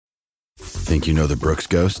Think you know the Brooks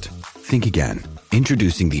Ghost? Think again.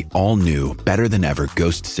 Introducing the all-new, better-than-ever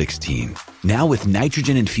Ghost 16. Now with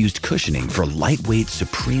nitrogen-infused cushioning for lightweight,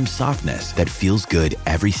 supreme softness that feels good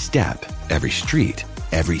every step, every street,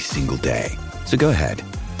 every single day. So go ahead,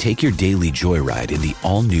 take your daily joyride in the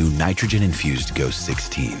all-new nitrogen-infused Ghost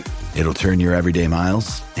 16. It'll turn your everyday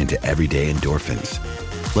miles into everyday endorphins.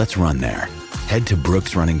 Let's run there. Head to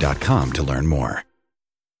brooksrunning.com to learn more.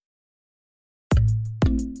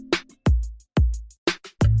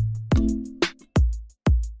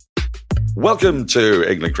 Welcome to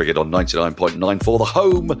England Cricket on 99.94, the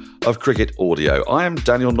home of cricket audio. I am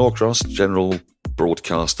Daniel Norcross, general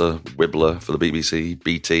broadcaster, wibbler for the BBC,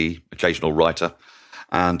 BT, occasional writer,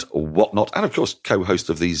 and whatnot, and of course, co-host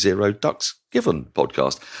of the Zero Ducks Given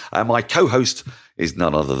podcast. And my co-host is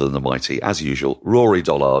none other than the mighty, as usual, Rory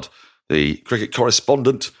Dollard, the cricket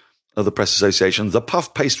correspondent of the Press Association, the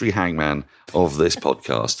puff pastry hangman of this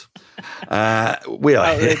podcast. We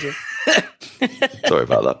are here. Sorry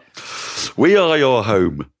about that. We are your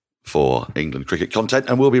home for England cricket content,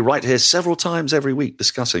 and we'll be right here several times every week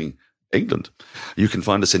discussing England. You can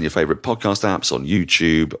find us in your favourite podcast apps, on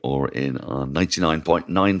YouTube, or in our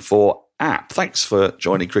 99.94 app. Thanks for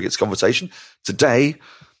joining Cricket's Conversation. Today,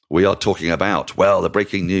 we are talking about, well, the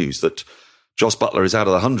breaking news that Jos Buttler is out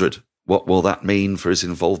of the 100. What will that mean for his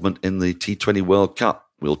involvement in the T20 World Cup?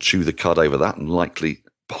 We'll chew the cud over that and likely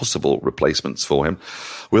possible replacements for him.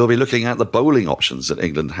 We'll be looking at the bowling options that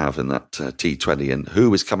England have in that T20 and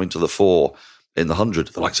who is coming to the fore in the 100.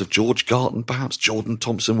 The likes of George Garton, perhaps Jordan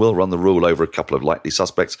Thompson will run the rule over a couple of likely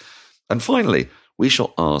suspects. And finally, we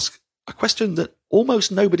shall ask a question that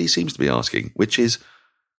almost nobody seems to be asking, which is,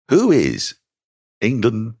 who is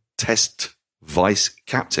England Test vice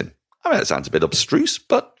captain? I mean, that sounds a bit abstruse,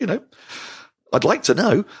 but, you know, I'd like to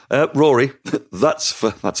know. Rory, that's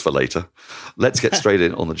for later. Let's get straight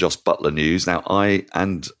in on the Jos Buttler news. Now, I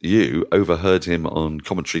and you overheard him on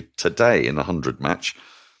commentary today in the 100 match.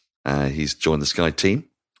 He's joined the Sky team,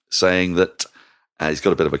 saying that he's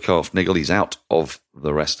got a bit of a calf niggle. He's out of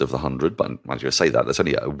the rest of the 100. But mind you, I say that, there's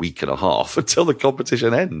only a week and a half until the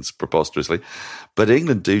competition ends, preposterously. But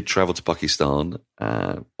England do travel to Pakistan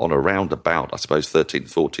on around about, I suppose,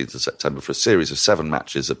 13th, 14th of September for a series of 7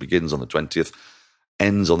 matches that begins on the 20th,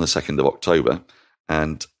 ends on the 2nd of October.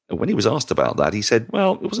 And when he was asked about that, he said,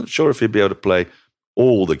 well, he wasn't sure if he'd be able to play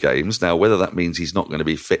all the games. Now, whether that means he's not going to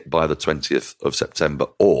be fit by the 20th of September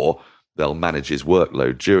or they'll manage his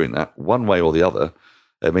workload during that, one way or the other,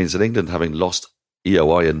 it means that England, having lost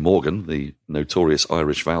Ian Morgan, the notorious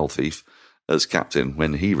Irish foul thief, as captain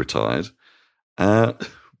when he retired, who's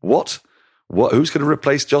going to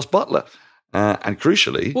replace Jos Buttler? And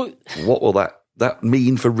crucially, what will that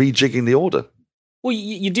mean for rejigging the order? Well,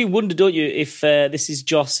 you do wonder, don't you, if this is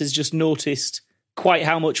Jos has just noticed quite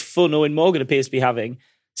how much fun Eoin Morgan appears to be having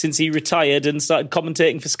since he retired and started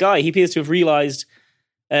commentating for Sky. He appears to have realised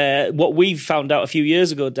what we've found out a few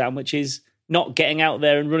years ago, Dan, which is not getting out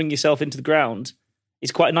there and running yourself into the ground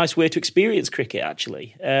is quite a nice way to experience cricket,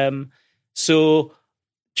 actually. So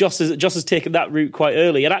Jos has taken that route quite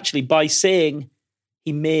early. And actually, by saying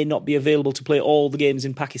he may not be available to play all the games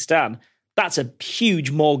in Pakistan, that's a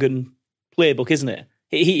huge Morgan playbook, isn't it?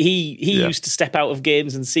 He used to step out of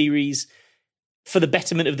games and series for the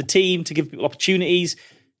betterment of the team, to give people opportunities,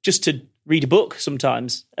 just to read a book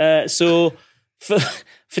sometimes. So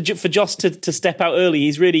for Jos to step out early,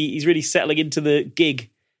 he's really settling into the gig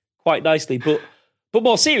quite nicely. But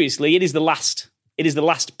more seriously, it is the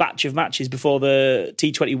last batch of matches before the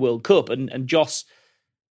T20 World Cup, and Jos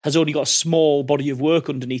has only got a small body of work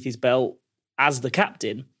underneath his belt as the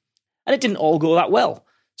captain, and it didn't all go that well.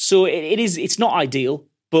 So it's not ideal,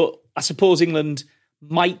 but I suppose England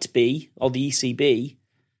might be, or the ECB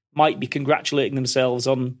might be, congratulating themselves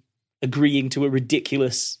on agreeing to a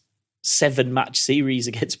ridiculous 7-match series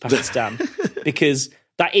against Pakistan, because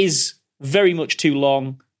that is very much too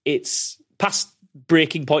long. It's past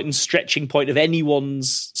breaking point and stretching point of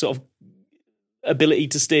anyone's sort of ability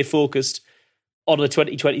to stay focused on a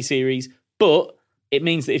 2020 series. But it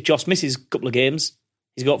means that if Jos misses a couple of games,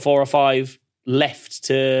 he's got 4 or 5 left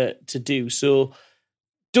to do. So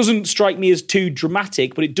doesn't strike me as too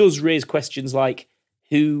dramatic, but it does raise questions like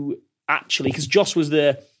who actually, because Jos was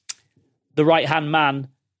the right-hand man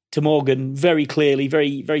to Morgan very clearly,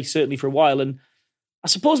 very, very certainly for a while. And I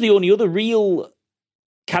suppose the only other real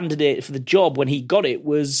candidate for the job when he got it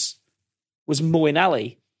was Moeen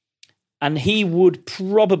Ali. And he would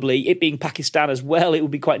probably, it being Pakistan as well, it would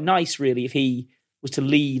be quite nice really if he was to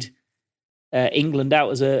lead England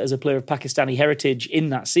out as a player of Pakistani heritage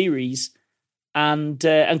in that series. And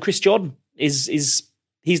Chris Jordan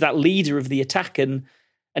he's that leader of the attack, and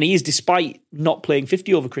And he is, despite not playing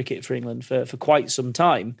 50-over cricket for England for quite some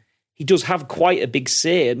time, he does have quite a big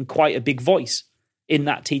say and quite a big voice in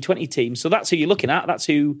that T20 team. So that's who you're looking at. That's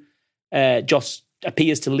who Joss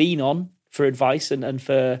appears to lean on for advice and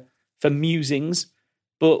for musings.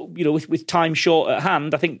 But, with time short at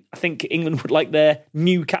hand, I think England would like their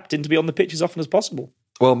new captain to be on the pitch as often as possible.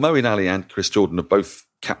 Well, Moeen Ali and Chris Jordan have both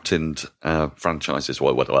captained franchises.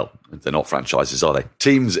 Well, they're not franchises, are they?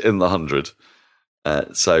 Teams in the 100.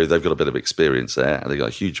 So they've got a bit of experience there, and they've got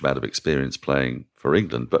a huge amount of experience playing for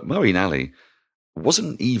England. But Moeen Ali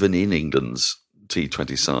wasn't even in England's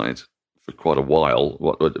T20 side for quite a while,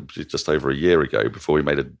 just over a year ago, before he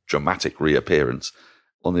made a dramatic reappearance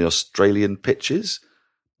on the Australian pitches.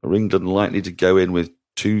 Are England likely to go in with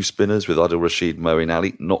two spinners with Adil Rashid, Moeen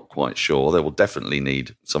Ali? Not quite sure. They will definitely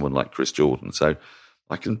need someone like Chris Jordan. So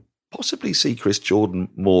I can possibly see Chris Jordan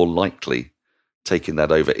more likely taking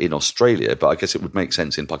that over in Australia, but I guess it would make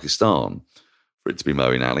sense in Pakistan for it to be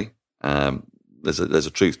Moeen Ali. There's a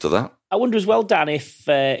truth to that. I wonder as well, Dan, if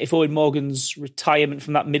Eoin Morgan's retirement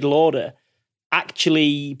from that middle order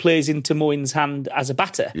actually plays into Moeen's hand as a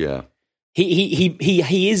batter. Yeah,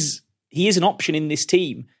 he is an option in this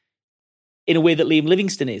team in a way that Liam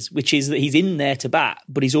Livingstone is, which is that he's in there to bat,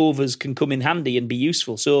 but his overs can come in handy and be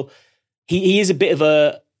useful. So he is a bit of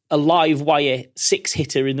a live wire six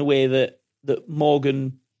hitter in the way that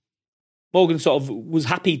Morgan sort of was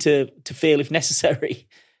happy to fail if necessary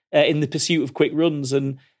in the pursuit of quick runs.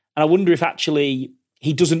 And I wonder if actually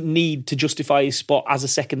he doesn't need to justify his spot as a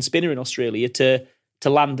second spinner in Australia to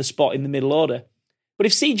land the spot in the middle order. But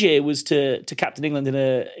if CJ was to captain England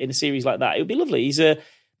in a series like that, it would be lovely.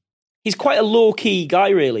 He's quite a low key guy,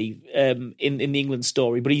 really, in the England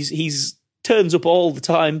story. But he's turns up all the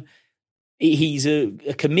time. He's a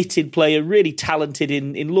committed player, really talented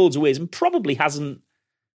in loads of ways, and probably hasn't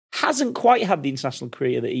quite had the international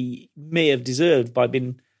career that he may have deserved by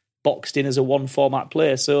being boxed in as a one format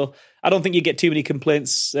player. So I don't think you get too many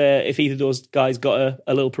complaints if either of those guys got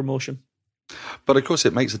a little promotion. But of course,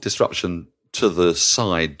 it makes a disruption to the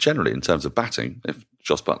side generally in terms of batting if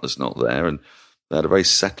Jos Buttler's not there, and they had a very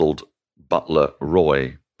settled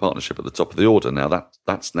Buttler-Roy partnership at the top of the order. Now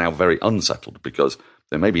that's now very unsettled because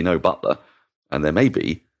there may be no Buttler, and there may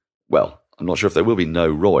be, well, I'm not sure if there will be no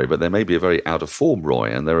Roy, but there may be a very out of form Roy,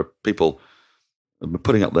 and there are people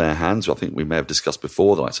putting up their hands. I think we may have discussed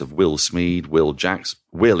before the likes of Will Smeed, Will Jacks.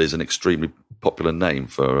 Will is an extremely popular name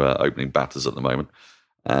for opening batters at the moment.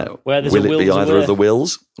 Will it be either of the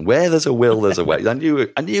Wills? Where there's a will, there's a way. I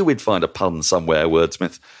knew we'd find a pun somewhere,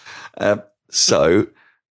 wordsmith. So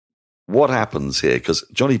what happens here? Because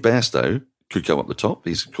Johnny Bairstow could go up the top.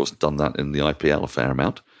 He's, of course, done that in the IPL a fair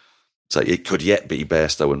amount. So it could yet be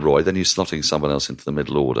Bairstow and Roy. Then you're slotting someone else into the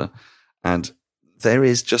middle order. And there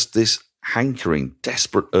is just this hankering,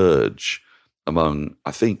 desperate urge among,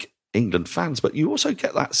 I think, England fans. But you also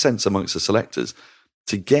get that sense amongst the selectors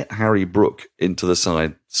to get Harry Brook into the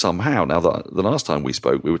side somehow. Now, the last time we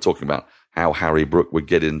spoke, we were talking about how Harry Brook would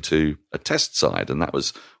get into a test side. And that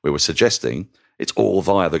was, we were suggesting it's all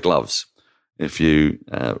via the gloves. If you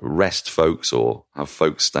rest folks or have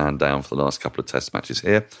folks stand down for the last couple of test matches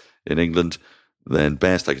here in England, then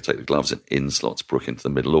Bairstow could take the gloves and in-slots Brook into the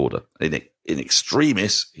middle order. In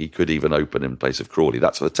extremis, he could even open in place of Crawley.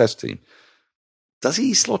 That's for the test team. Does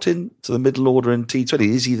he slot in to the middle order in T20?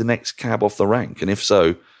 Is he the next cab off the rank? And if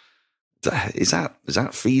so, is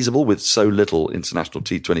that feasible with so little international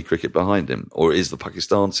T20 cricket behind him? Or is the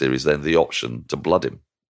Pakistan series then the option to blood him?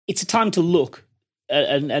 It's a time to look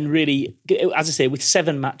and really, as I say, with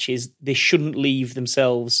 7 matches, they shouldn't leave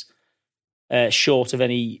themselves short of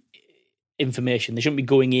any information. They shouldn't be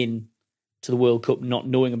going in to the World Cup not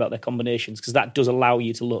knowing about their combinations, because that does allow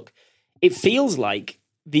you to look. It feels like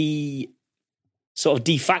the sort of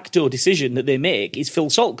de facto decision that they make is Phil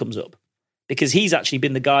Salt comes up, because he's actually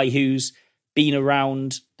been the guy who's been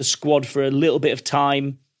around the squad for a little bit of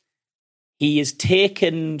time. He has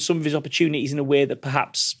taken some of his opportunities in a way that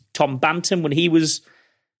perhaps Tom Banton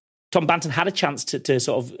had a chance to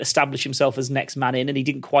sort of establish himself as next man in, and he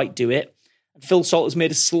didn't quite do it. And Phil Salt has made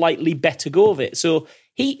a slightly better go of it. So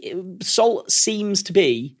Salt seems to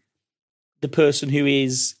be the person who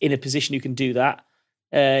is in a position who can do that.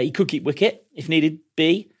 He could keep wicket if needed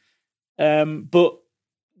be. But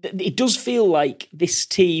it does feel like this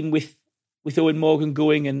team with Eoin Morgan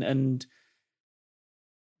going and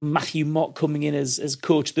Matthew Mott coming in as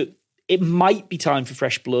coach, that it might be time for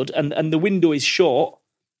fresh blood. And the window is short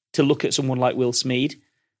to look at someone like Will Smeed.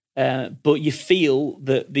 But you feel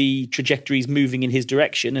that the trajectory is moving in his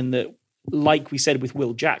direction, and that, like we said with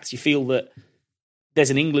Will Jacks, you feel that there's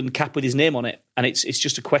an England cap with his name on it. And it's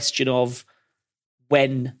just a question of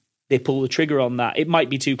when they pull the trigger on that. It might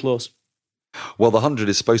be too close. Well, the 100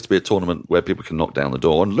 is supposed to be a tournament where people can knock down the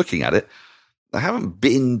door. And looking at it, there haven't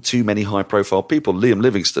been too many high-profile people. Liam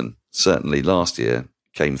Livingston, certainly last year,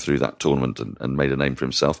 came through that tournament and made a name for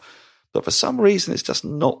himself. But for some reason, it's just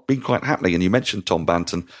not been quite happening. And you mentioned Tom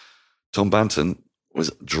Banton. Tom Banton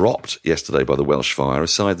was dropped yesterday by the Welsh Fire, a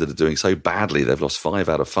side that are doing so badly. They've lost 5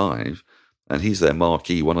 out of 5. And he's their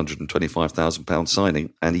marquee £125,000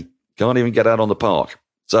 signing. And he can't even get out on the park.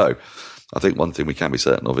 So I think one thing we can be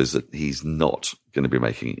certain of is that he's not going to be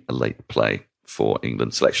making a late play for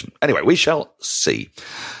England selection. Anyway, we shall see.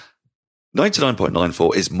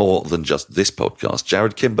 99.94 is more than just this podcast.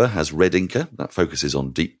 Jared Kimber has Red Inker. That focuses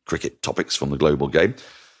on deep cricket topics from the global game.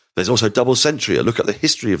 There's also Double Century, a look at the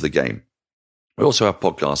history of the game. We also have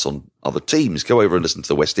podcasts on other teams. Go over and listen to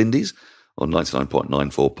the West Indies on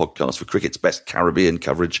 99.94 podcast for cricket's best Caribbean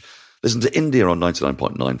coverage. Listen to India on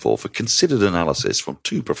 99.94 for considered analysis from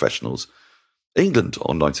 2 professionals. England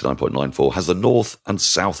on 99.94 has the north and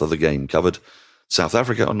south of the game covered. South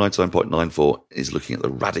Africa on 99.94 is looking at the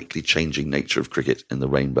radically changing nature of cricket in the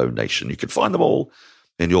Rainbow Nation. You can find them all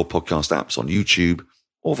in your podcast apps on YouTube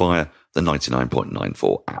or via the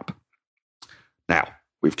 99.94 app. Now,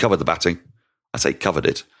 we've covered the batting. I say covered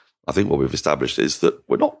it. I think what we've established is that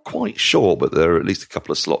we're not quite sure, but there are at least a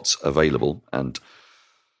couple of slots available. And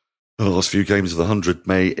the last few games of the 100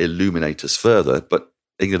 may illuminate us further. But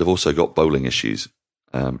England have also got bowling issues,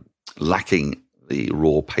 lacking the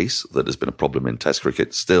raw pace that has been a problem in Test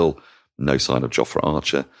cricket. Still no sign of Jofra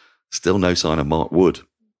Archer. Still no sign of Mark Wood.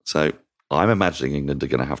 So I'm imagining England are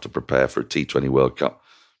going to have to prepare for a T20 World Cup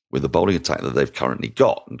with the bowling attack that they've currently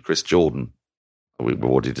got. And Chris Jordan, we've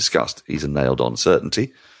already discussed, he's a nailed-on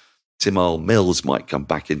certainty. Timal Mills might come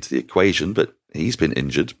back into the equation, but he's been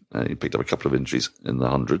injured. He picked up a couple of injuries in the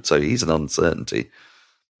 100, so he's an uncertainty.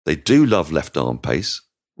 They do love left-arm pace.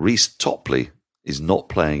 Reece Topley is not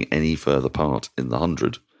playing any further part in the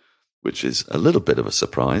 100, which is a little bit of a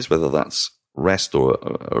surprise. Whether that's rest or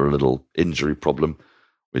a little injury problem,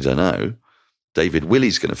 we don't know. David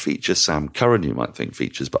Willey's going to feature. Sam Curran, you might think,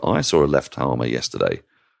 features. But I saw a left-armer yesterday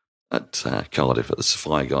at Cardiff at the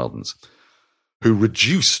Sophia Gardens who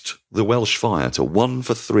reduced the Welsh Fire to 1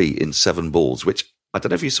 for 3 in 7 balls, which, I don't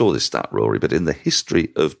know if you saw this stat, Rory, but in the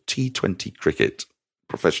history of T20 cricket,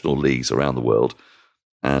 professional leagues around the world,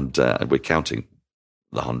 and we're counting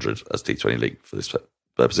the 100 as T20 league for this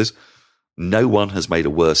purposes, no one has made a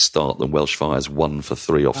worse start than Welsh Fire's 1 for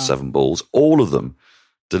 3 off 7 balls, all of them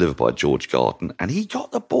delivered by George Garden, and he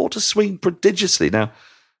got the ball to swing prodigiously. Now,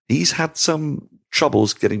 he's had some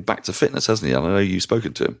troubles getting back to fitness, hasn't he? I know you've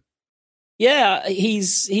spoken to him. Yeah,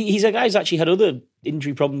 he's a guy who's actually had other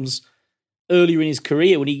injury problems earlier in his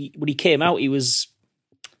career. When he came out,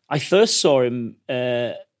 I first saw him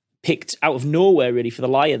picked out of nowhere, really, for the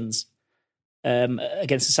Lions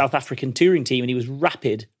against the South African touring team, and he was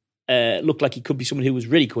rapid. Looked like he could be someone who was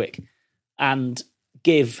really quick, and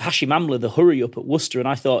gave Hashim Amla the hurry up at Worcester. And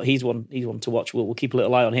I thought he's one to watch. We'll keep a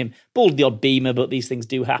little eye on him. Bowled the odd beamer, but these things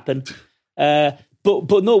do happen. But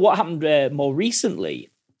no, what happened more recently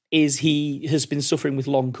is he has been suffering with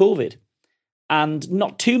long COVID, and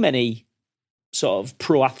not too many sort of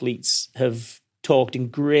pro athletes have talked in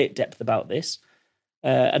great depth about this.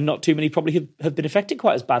 And not too many probably have been affected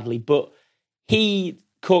quite as badly. But he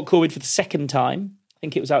caught COVID for the second time. I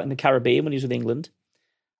think it was out in the Caribbean when he was with England.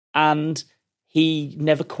 And he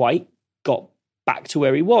never quite got back to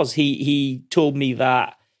where he was. He told me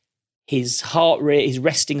that his heart rate, his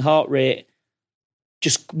resting heart rate,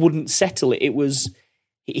 just wouldn't settle. It was,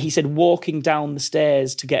 he said, walking down the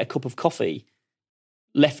stairs to get a cup of coffee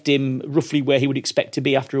left him roughly where he would expect to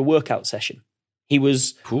be after a workout session. He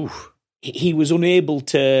was... Oof. He was unable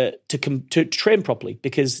to train properly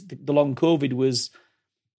because the long COVID was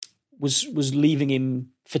leaving him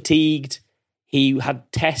fatigued. He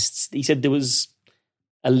had tests. He said there was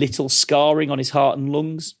a little scarring on his heart and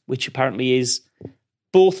lungs, which apparently is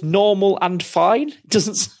both normal and fine.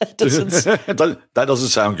 That doesn't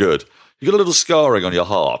sound good. You got a little scarring on your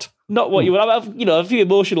heart. Not what you would have, a few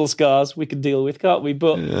emotional scars we can deal with, can't we?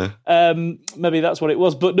 But maybe that's what it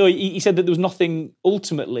was. But no, he said that there was nothing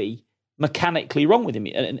ultimately mechanically wrong with him,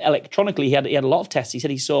 and electronically he had a lot of tests. He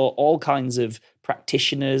said he saw all kinds of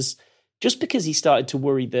practitioners just because he started to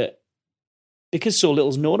worry that because so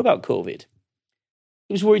little's known about COVID,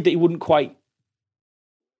 he was worried that he wouldn't quite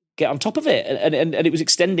get on top of it, and it was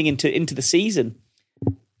extending into the season.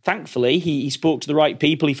 Thankfully, he spoke to the right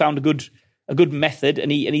people. He found a good method,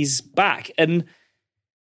 and he's back. And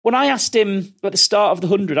when I asked him at the start of the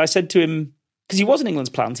 100, I said to him, because he was in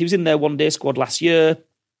England's plans, he was in their one-day squad last year.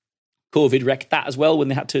 COVID wrecked that as well when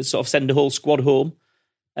they had to sort of send a whole squad home.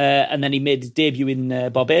 And then he made his debut in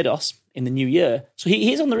Barbados in the new year. So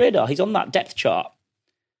he's on the radar. He's on that depth chart.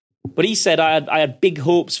 But he said, I had big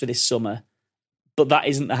hopes for this summer, but that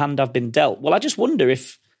isn't the hand I've been dealt. Well, I just wonder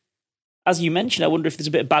if, as you mentioned, I wonder if there's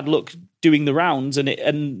a bit of bad luck doing the rounds and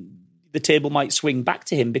the table might swing back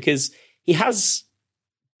to him, because he has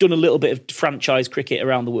done a little bit of franchise cricket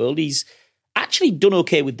around the world. He's actually done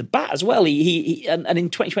okay with the bat as well. And in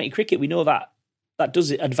 2020 cricket, we know that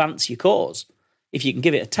does advance your cause if you can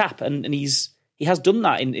give it a tap. And he has done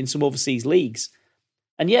that in some overseas leagues.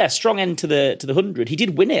 And yeah, strong end to the 100. He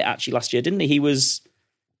did win it actually last year, didn't he?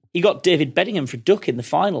 He got David Bedingham for Duck in the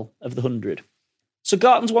final of the 100. So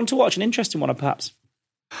Garton's one to watch, an interesting one perhaps.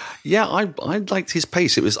 Yeah, I liked his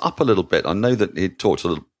pace. It was up a little bit. I know that he talked a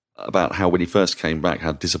little about how when he first came back,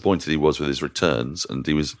 how disappointed he was with his returns, and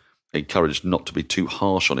he was encouraged not to be too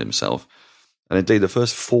harsh on himself. And indeed, the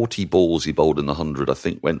first 40 balls he bowled in the 100, I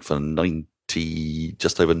think, went for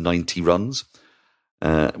just over 90 runs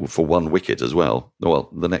for one wicket as well. Well,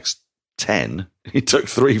 the next 10, he took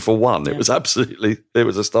 3 for 1. Yeah. It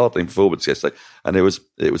was a startling performance yesterday, and it was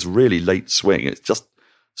really late swing. It's just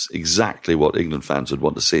exactly what England fans would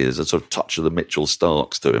want to see. There's a sort of touch of the Mitchell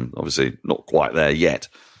Starks to him. Obviously, not quite there yet,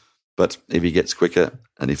 but if he gets quicker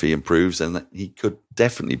and if he improves, then he could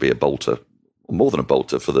definitely be a bolter, or more than a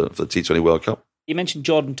bolter for the T20 World Cup. You mentioned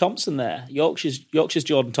Jordan Thompson there, Yorkshire's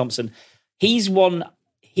Jordan Thompson. He's one.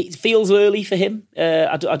 It feels early for him.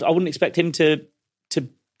 I wouldn't expect him to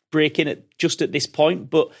break in at this point,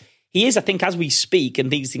 but he is, I think, as we speak, and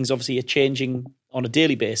these things obviously are changing on a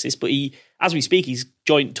daily basis, but as we speak, he's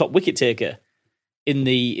joint top wicket taker in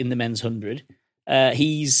the men's 100.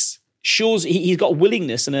 He's got a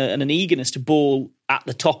willingness and an eagerness to bowl at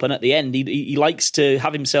the top and at the end. He likes to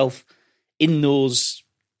have himself in those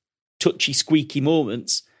touchy, squeaky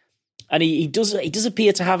moments, and he does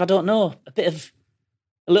appear to have, I don't know, a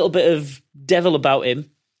little bit of devil about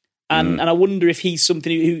him. And I wonder if he's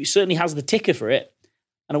something who certainly has the ticker for it.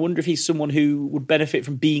 And I wonder if he's someone who would benefit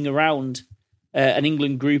from being around an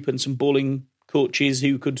England group and some bowling coaches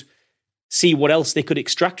who could see what else they could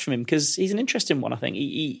extract from him, because he's an interesting one, I think.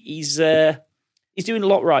 He's doing a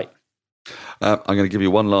lot right. I'm going to give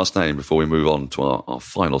you one last name before we move on to our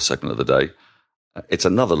final segment of the day. It's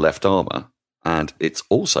another left-armer, and it's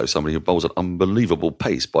also somebody who bowls at unbelievable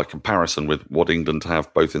pace by comparison with what England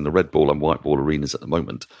have both in the red ball and white ball arenas at the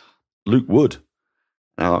moment. Luke Wood.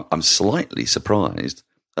 Now, I'm slightly surprised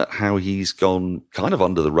at how he's gone kind of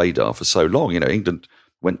under the radar for so long. You know, England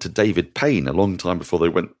went to David Payne a long time before they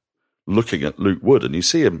went looking at Luke Wood, and you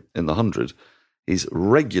see him in the 100. He's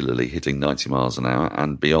regularly hitting 90 miles an hour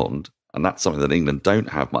and beyond, and that's something that England don't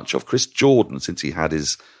have much of. Chris Jordan, since he had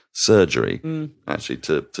his surgery, actually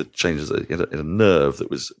to change a nerve that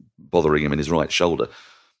was bothering him in his right shoulder,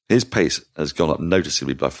 his pace has gone up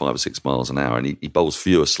noticeably by 5 or 6 miles an hour, and he bowls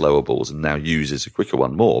fewer slower balls and now uses a quicker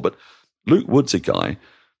one more. But Luke Wood's a guy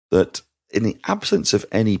that, in the absence of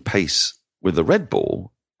any pace with the red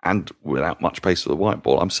ball and without much pace with the white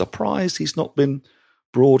ball, I'm surprised he's not been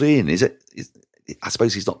brought in. I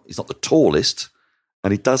suppose he's not the tallest,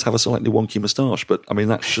 and he does have a slightly wonky moustache, but I mean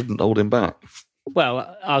that shouldn't hold him back.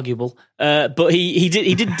 Well, arguable, but he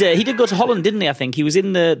did go to Holland, didn't he? I think he was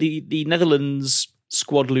in the Netherlands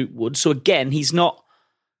squad, Luke Wood. So again, it's not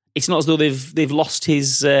as though they've lost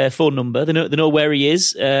his phone number. They know where he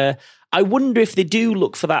is. I wonder if they do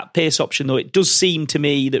look for that pace option, though. It does seem to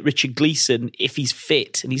me that Richard Gleeson, if he's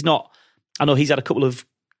fit, and he's not, I know he's had a couple of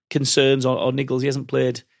concerns or niggles. He hasn't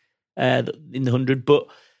played in the 100, but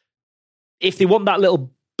if they want that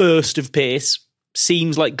little burst of pace,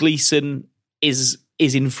 seems like Gleeson is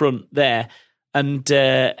in front there, and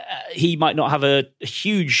he might not have a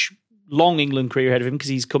huge long England career ahead of him because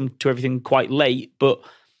he's come to everything quite late, but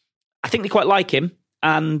I think they quite like him.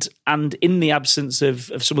 And in the absence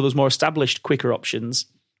of some of those more established, quicker options,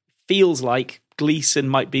 feels like Gleeson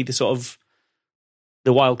might be the sort of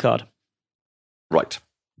the wild card. Right.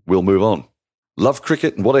 We'll move on. Love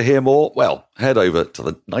cricket and want to hear more? Well, head over to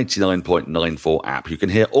the 99.94 app. You can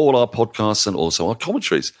hear all our podcasts and also our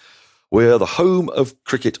commentaries. We're the home of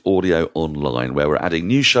cricket audio online, where we're adding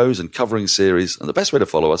new shows and covering series. And the best way to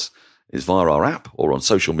follow us is via our app or on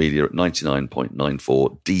social media at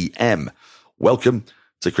 99.94 DM. Welcome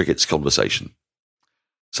to Cricket's Conversation.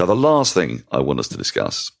 So the last thing I want us to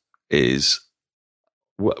discuss is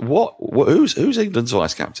who's England's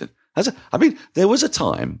vice captain? There was a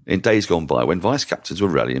time in days gone by when vice captains were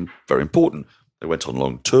really very important. They went on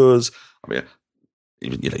long tours.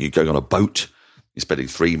 You're going on a boat. You're spending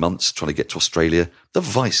 3 months trying to get to Australia. The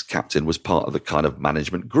vice captain was part of the kind of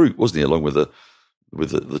management group, wasn't he? Along with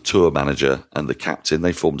with the tour manager and the captain.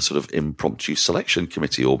 They formed a sort of impromptu selection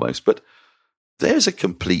committee almost. But there's a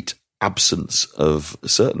complete absence of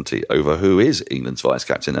certainty over who is England's vice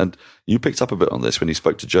captain. And you picked up a bit on this when you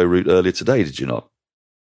spoke to Joe Root earlier today, did you not?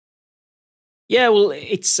 Yeah, well,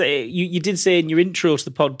 it's you did say in your intro to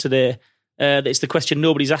the pod today that it's the question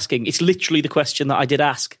nobody's asking. It's literally the question that I did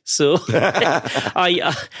ask. So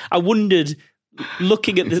I wondered,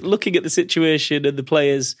 looking at the situation and the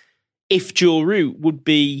players, if Joe Root would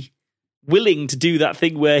be willing to do that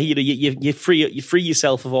thing where you free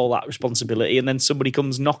yourself of all that responsibility, and then somebody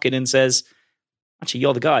comes knocking and says, "Actually,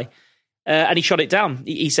 you're the guy," and he shot it down.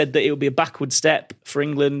 He said that it would be a backward step for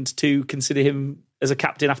England to consider him as a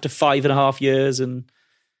captain after 5.5 years and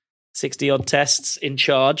 60-odd tests in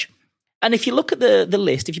charge. And if you look at the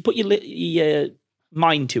list, if you put your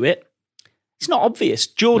mind to it, it's not obvious.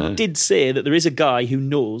 Joe did say that there is a guy who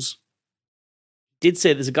knows. Did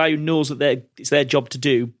say there's a guy who knows that it's their job to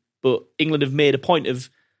do, but England have made a point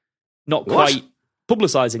of not quite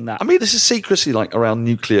publicising that. I mean, this is secrecy like around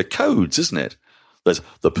nuclear codes, isn't it? There's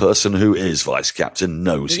the person who is vice captain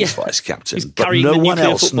knows he's vice captain, but no one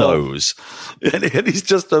else knows. And he's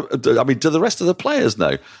just, do the rest of the players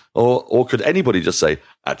know? Or could anybody just say,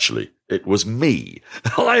 actually, it was me.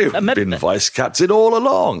 I've been vice captain all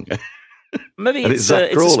along. Maybe it's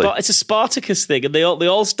a Spartacus thing, and they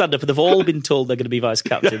all stand up and they've all been told they're going to be vice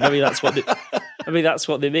captain. Maybe that's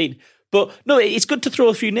what they mean. But no, it's good to throw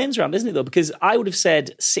a few names around, isn't it, though? Because I would have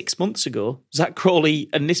said 6 months ago, Zach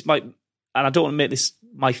Crawley, and I don't want to make this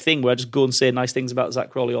my thing where I just go and say nice things about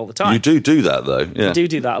Zach Crawley all the time. You do that, though. Yeah. I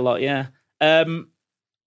do that a lot, yeah.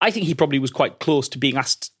 I think he probably was quite close to being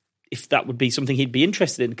asked if that would be something he'd be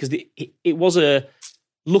interested in, because it was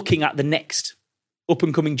looking at the next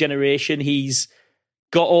up-and-coming generation. He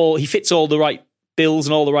fits all the right bills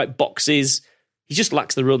and all the right boxes. He just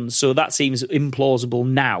lacks the runs, so that seems implausible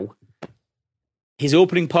now. His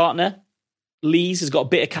opening partner, Lees, has got a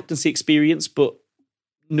bit of captaincy experience, but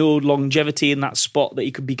no longevity in that spot that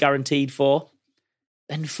he could be guaranteed for.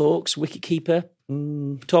 Ben Fowkes, wicketkeeper,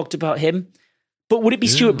 talked about him. But would it be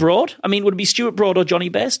Stuart Broad? I mean, would it be Stuart Broad or Johnny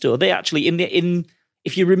Bairstow? They actually,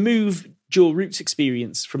 if you remove Joe Root's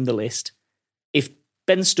experience from the list, if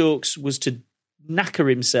Ben Stokes was to knacker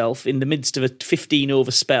himself in the midst of a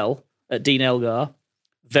 15-over spell at Dean Elgar,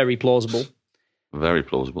 very plausible. Very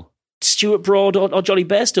plausible. Stuart Broad or Johnny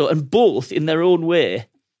Bairstow, and both in their own way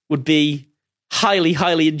would be highly,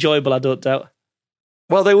 highly enjoyable, I don't doubt.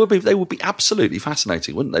 Well, they would be absolutely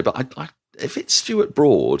fascinating, wouldn't they? But if it's Stuart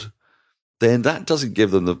Broad, then that doesn't give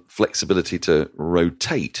them the flexibility to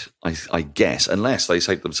rotate, I guess, unless they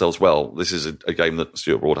say to themselves, well, this is a game that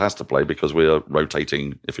Stuart Broad has to play because we are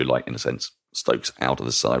rotating, if you like, in a sense, Stokes out of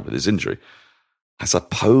the side with his injury. I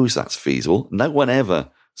suppose that's feasible. No one ever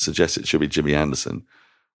suggests it should be Jimmy Anderson.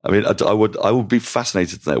 I mean, I would be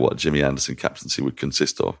fascinated to know what Jimmy Anderson captaincy would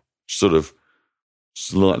consist of. Sort of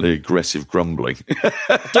slightly aggressive grumbling.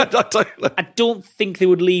 I don't think they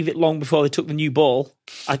would leave it long before they took the new ball.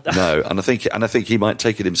 No, and I think he might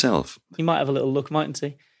take it himself. He might have a little look, mightn't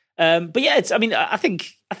he? But yeah, I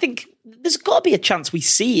think there's got to be a chance we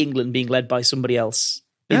see England being led by somebody else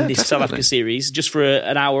in this South Africa series, just for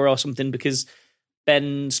an hour or something, because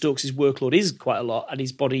Ben Stokes' workload is quite a lot, and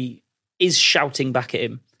his body is shouting back at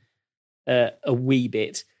him a wee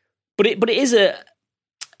bit. But it's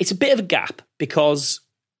a bit of a gap, because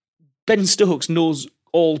Ben Stokes knows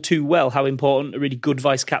all too well how important a really good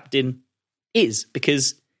vice captain is,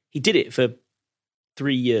 because he did it for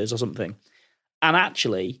 3 years or something. And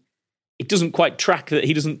actually, it doesn't quite track that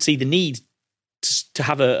he doesn't see the need to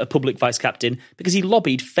have a public vice captain, because he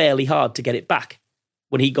lobbied fairly hard to get it back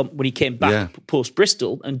when he came back post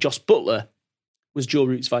Bristol, and Jos Buttler was Joe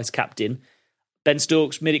Root's vice captain. Ben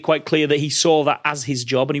Stokes made it quite clear that he saw that as his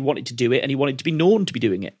job and he wanted to do it, and he wanted to be known to be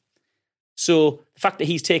doing it. So the fact that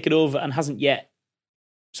he's taken over and hasn't yet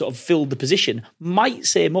sort of filled the position might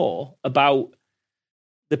say more about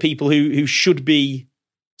the people who should be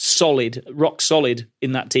solid, rock solid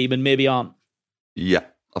in that team, and maybe aren't. Yeah,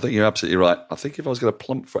 I think you're absolutely right. I think if I was going to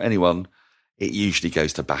plump for anyone, it usually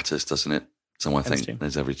goes to batters, doesn't it? So I think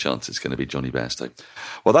there's every chance it's going to be Johnny Bairstow.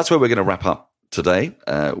 Well, that's where we're going to wrap up today.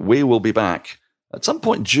 We will be back at some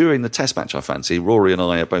point during the test match, I fancy. Rory and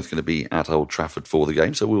I are both going to be at Old Trafford for the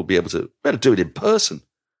game, so we'll be able to do it in person.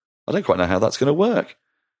 I don't quite know how that's going to work.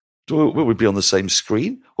 Will we be on the same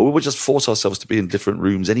screen, or will we just force ourselves to be in different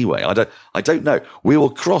rooms anyway? I don't know. We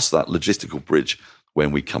will cross that logistical bridge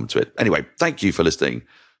when we come to it. Anyway, thank you for listening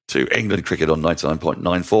to England Cricket on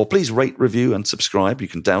 99.94. Please rate, review and subscribe. You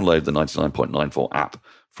can download the 99.94 app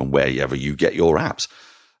from wherever you get your apps.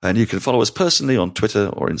 And you can follow us personally on Twitter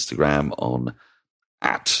or Instagram on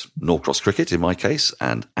at Norcross Cricket in my case,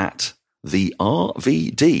 and at the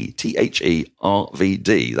RVD,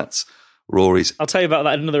 THERVD. That's Rory's. I'll tell you about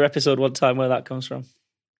that in another episode one time where that comes from.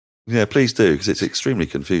 Yeah, please do, because it's extremely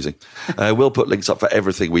confusing. We'll put links up for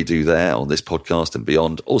everything we do there on this podcast and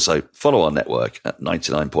beyond. Also, follow our network at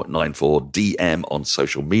 99.94 DM on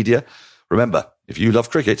social media. Remember, if you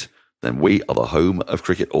love cricket, then we are the home of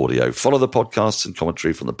cricket audio. Follow the podcasts and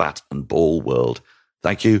commentary from the bat and ball world.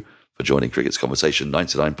 Thank you for joining Cricket's Conversation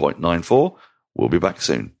 99.94. We'll be back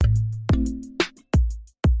soon.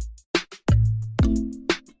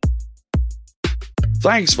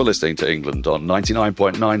 Thanks for listening to England on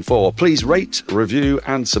 99.94. Please rate, review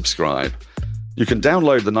and subscribe. You can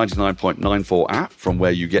download the 99.94 app from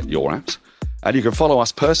where you get your apps. And you can follow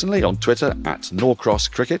us personally on Twitter at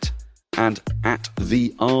Norcross Cricket and at the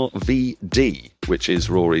RVD, which is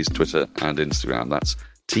Rory's Twitter and Instagram. That's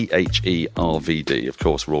THERVD. Of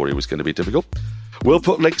course, Rory was going to be difficult. We'll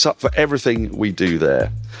put links up for everything we do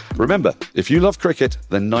there. Remember, if you love cricket,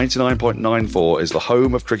 then 99.94 is the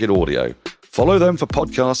home of cricket audio. Follow them for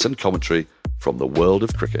podcasts and commentary from the world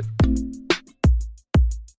of cricket.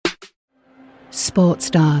 Sports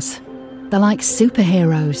stars. They're like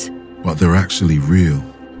superheroes. But they're actually real.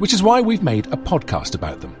 Which is why we've made a podcast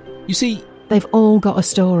about them. You see, they've all got a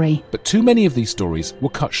story. But too many of these stories were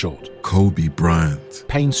cut short. Kobe Bryant,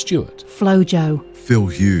 Payne Stewart, Flojo, Phil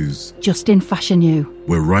Hughes, Justin Fashanu.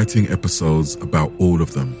 We're writing episodes about all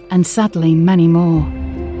of them. And sadly, many more.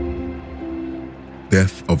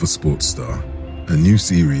 Death of a Sports Star, a new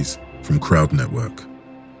series from Crowd Network.